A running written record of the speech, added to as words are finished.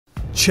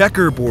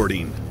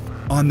checkerboarding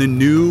on the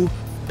new,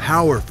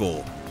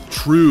 powerful,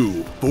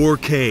 true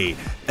 4K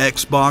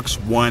Xbox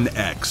One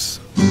X.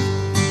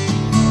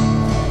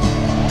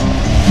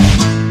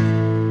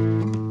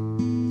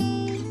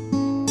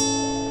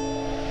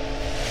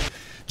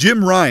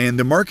 Jim Ryan,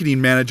 the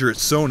marketing manager at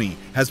Sony,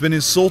 has been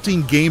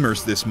insulting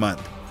gamers this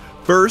month.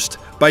 First,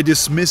 by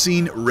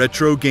dismissing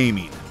retro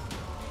gaming,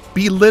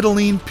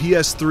 belittling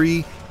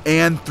PS3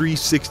 and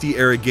 360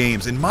 era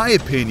games, in my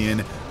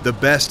opinion, the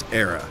best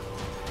era,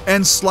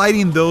 and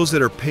slighting those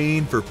that are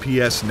paying for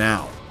PS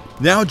Now.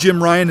 Now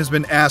Jim Ryan has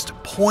been asked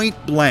point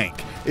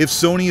blank if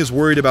Sony is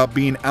worried about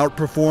being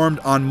outperformed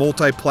on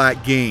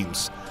multi-plat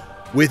games,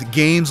 with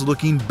games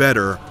looking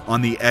better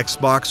on the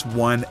Xbox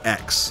One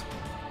X.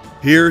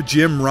 Here,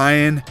 Jim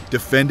Ryan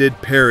defended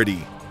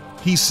Parity.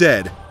 He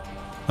said,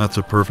 "That's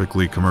a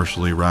perfectly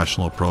commercially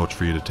rational approach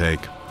for you to take,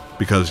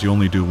 because you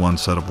only do one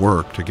set of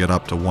work to get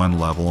up to one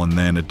level, and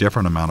then a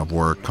different amount of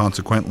work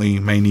consequently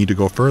may need to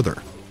go further."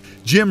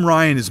 Jim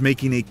Ryan is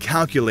making a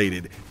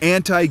calculated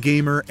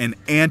anti-gamer and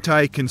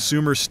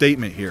anti-consumer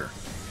statement here.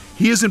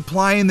 He is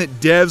implying that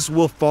devs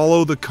will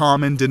follow the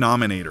common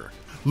denominator.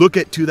 Look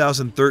at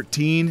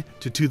 2013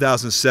 to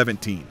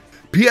 2017.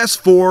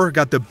 PS4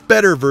 got the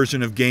better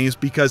version of games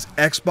because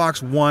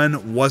Xbox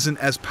One wasn't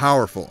as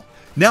powerful.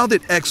 Now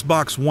that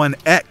Xbox One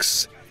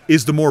X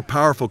is the more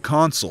powerful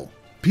console,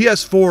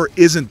 PS4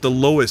 isn't the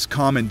lowest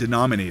common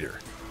denominator.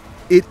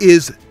 It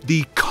is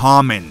the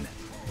common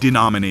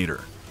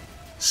denominator.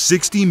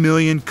 60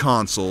 million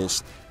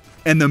consoles,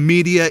 and the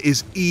media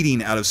is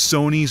eating out of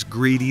Sony's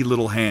greedy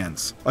little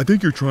hands. I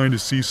think you're trying to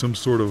see some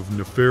sort of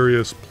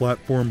nefarious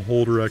platform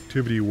holder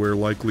activity where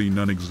likely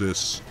none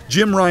exists.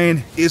 Jim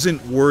Ryan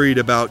isn't worried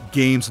about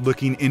games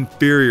looking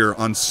inferior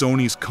on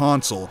Sony's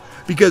console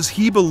because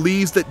he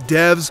believes that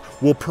devs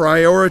will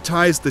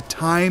prioritize the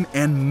time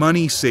and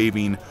money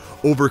saving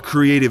over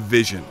creative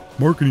vision.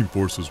 Marketing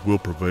forces will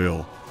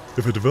prevail.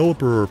 If a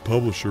developer or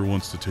publisher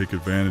wants to take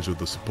advantage of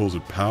the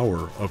supposed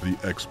power of the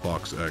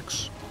Xbox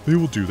X, they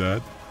will do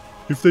that.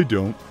 If they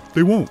don't,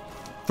 they won't.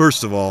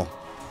 First of all,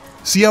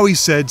 see how he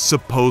said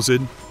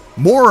supposed?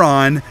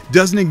 Moron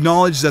doesn't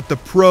acknowledge that the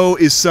Pro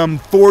is some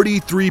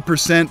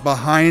 43%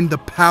 behind the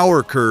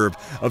power curve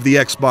of the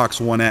Xbox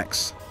One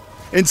X.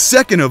 And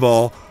second of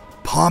all,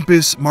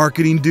 pompous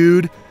marketing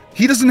dude,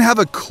 he doesn't have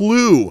a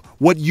clue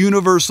what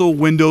Universal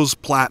Windows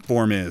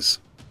platform is.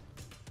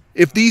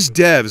 If these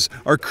devs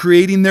are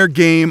creating their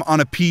game on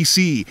a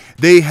PC,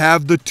 they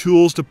have the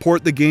tools to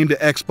port the game to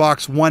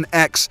Xbox One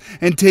X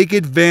and take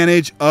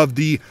advantage of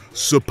the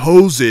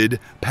supposed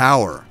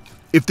power.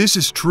 If this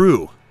is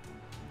true,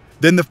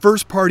 then the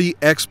first-party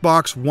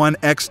Xbox One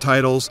X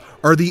titles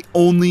are the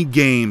only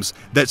games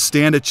that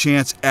stand a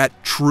chance at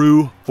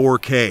true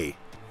 4K.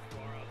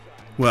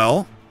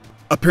 Well,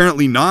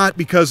 apparently not,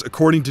 because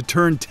according to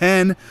Turn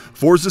 10,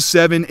 Forza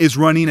 7 is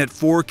running at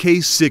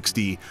 4K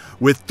 60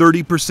 with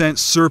 30%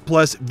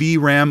 surplus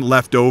VRAM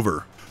left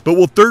over. But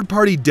will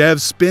third-party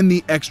devs spend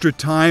the extra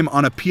time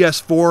on a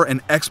PS4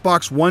 and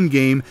Xbox One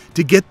game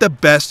to get the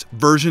best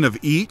version of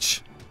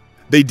each?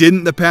 They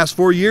didn't the past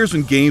 4 years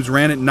when games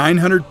ran at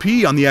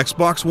 900p on the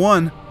Xbox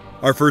One.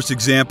 Our first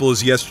example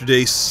is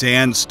yesterday's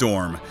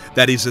Sandstorm,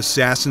 that is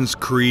Assassin's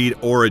Creed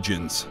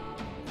Origins.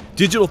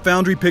 Digital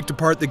Foundry picked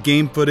apart the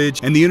game footage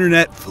and the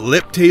internet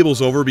flipped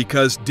tables over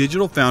because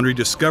Digital Foundry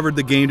discovered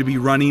the game to be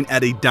running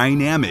at a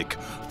dynamic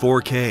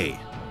 4K.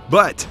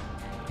 But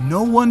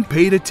no one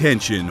paid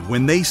attention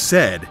when they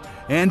said,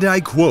 and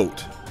I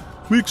quote,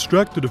 "We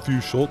extracted a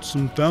few shots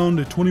and found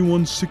a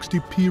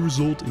 2160p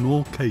result in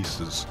all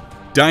cases."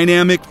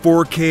 Dynamic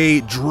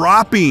 4K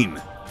dropping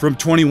from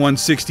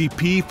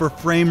 2160p for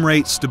frame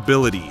rate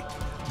stability.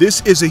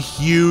 This is a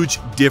huge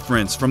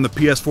difference from the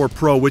PS4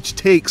 Pro, which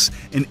takes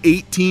an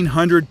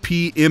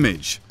 1800p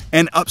image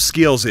and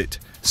upscales it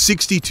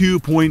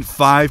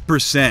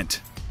 62.5%.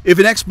 If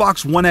an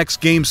Xbox One X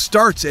game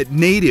starts at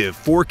native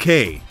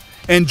 4K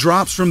and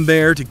drops from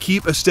there to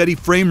keep a steady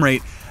frame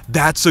rate,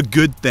 that's a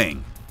good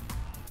thing.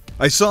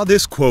 I saw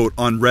this quote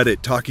on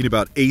Reddit talking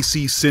about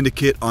AC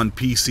Syndicate on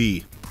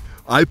PC.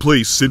 "I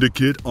play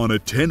Syndicate on a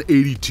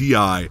 1080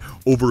 Ti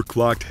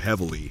overclocked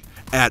heavily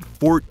at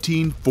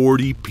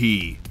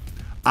 1440p.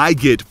 I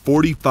get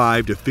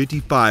 45 to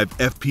 55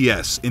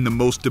 FPS in the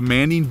most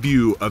demanding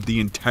view of the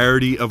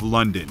entirety of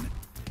London.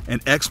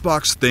 And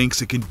Xbox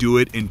thinks it can do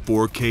it in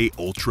 4K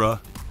Ultra."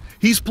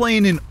 He's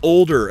playing an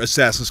older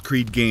Assassin's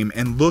Creed game,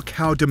 and look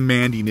how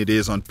demanding it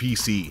is on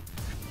PC.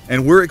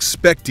 And we're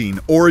expecting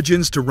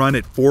Origins to run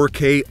at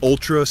 4K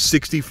Ultra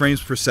 60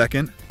 frames per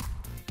second?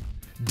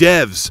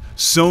 Devs,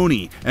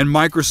 Sony, and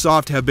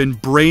Microsoft have been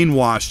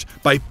brainwashed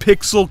by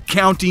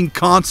pixel-counting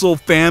console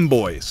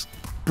fanboys.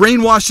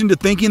 Brainwashed into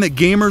thinking that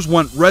gamers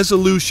want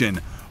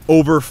resolution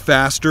over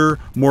faster,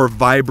 more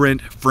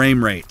vibrant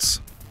frame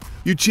rates.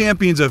 You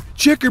champions of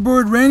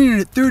checkerboard running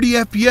at 30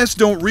 FPS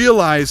don't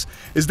realize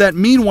is that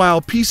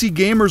meanwhile PC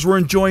gamers were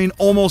enjoying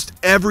almost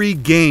every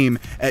game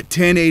at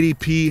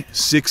 1080p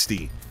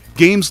 60.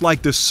 Games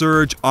like The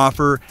Surge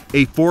offer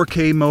a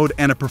 4K mode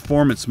and a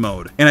performance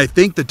mode, and I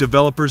think that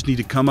developers need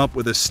to come up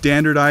with a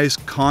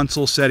standardized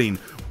console setting.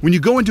 When you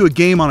go into a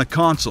game on a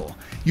console,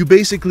 you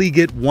basically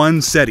get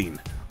one setting,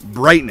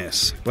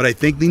 brightness, but I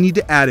think they need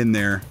to add in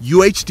there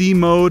UHD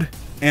mode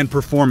and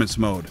performance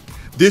mode.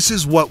 This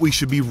is what we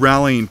should be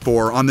rallying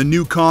for on the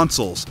new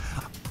consoles.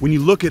 When you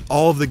look at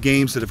all of the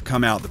games that have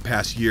come out the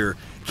past year,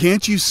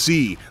 can't you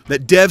see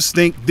that devs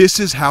think this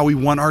is how we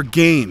want our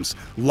games?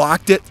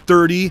 Locked at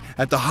 30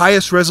 at the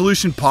highest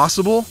resolution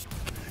possible?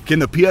 Can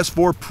the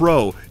PS4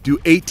 Pro do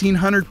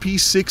 1800p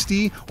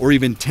 60 or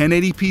even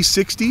 1080p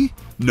 60?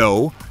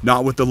 No,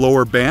 not with the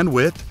lower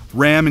bandwidth,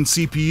 RAM and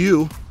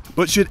CPU.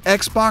 But should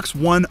Xbox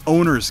One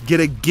owners get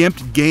a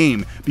gimped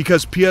game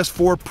because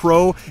PS4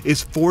 Pro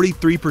is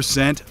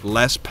 43%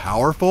 less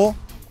powerful?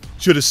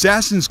 Should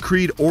Assassin's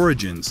Creed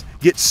Origins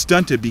get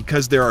stunted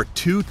because there are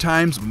 2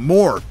 times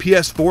more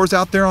PS4s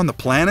out there on the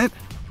planet?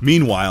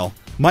 Meanwhile,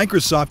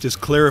 Microsoft has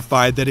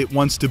clarified that it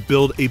wants to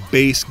build a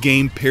base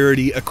game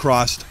parity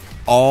across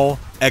all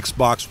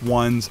Xbox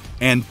Ones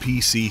and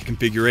PC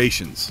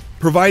configurations,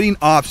 providing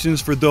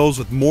options for those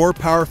with more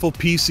powerful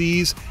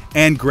PCs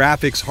and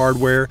graphics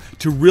hardware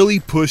to really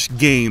push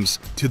games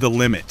to the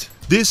limit.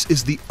 This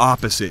is the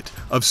opposite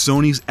of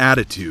Sony's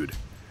attitude.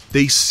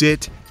 They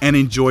sit and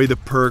enjoy the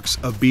perks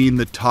of being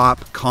the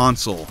top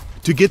console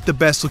to get the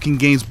best looking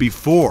games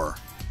before,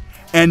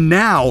 and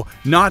now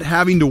not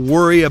having to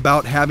worry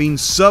about having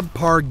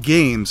subpar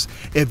games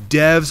if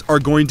devs are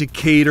going to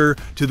cater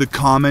to the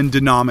common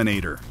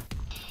denominator.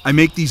 I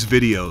make these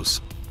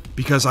videos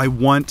because I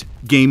want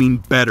gaming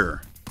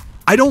better.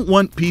 I don't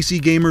want PC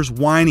gamers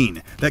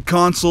whining that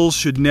consoles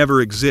should never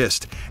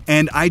exist,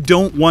 and I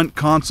don't want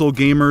console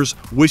gamers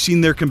wishing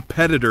their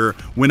competitor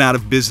went out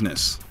of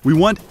business. We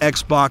want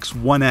Xbox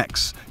One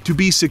X to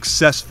be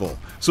successful,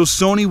 so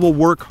Sony will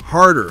work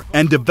harder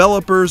and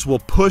developers will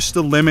push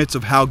the limits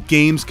of how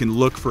games can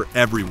look for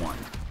everyone.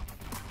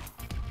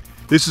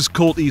 This is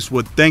Colt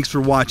Eastwood. Thanks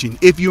for watching.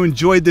 If you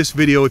enjoyed this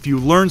video, if you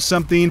learned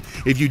something,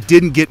 if you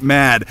didn't get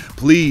mad,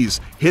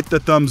 please hit the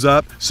thumbs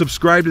up,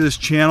 subscribe to this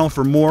channel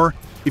for more.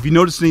 If you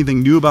noticed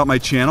anything new about my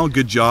channel,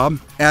 good job.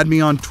 Add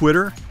me on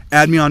Twitter,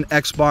 add me on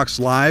Xbox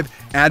Live,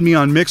 add me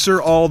on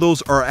Mixer. All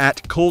those are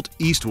at Colt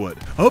Eastwood.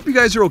 I hope you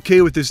guys are okay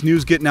with this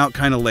news getting out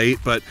kind of late,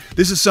 but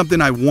this is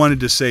something I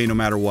wanted to say no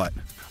matter what.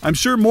 I'm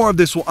sure more of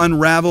this will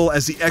unravel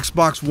as the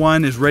Xbox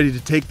One is ready to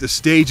take the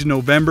stage in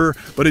November,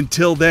 but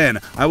until then,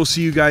 I will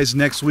see you guys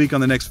next week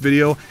on the next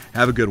video.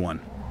 Have a good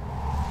one.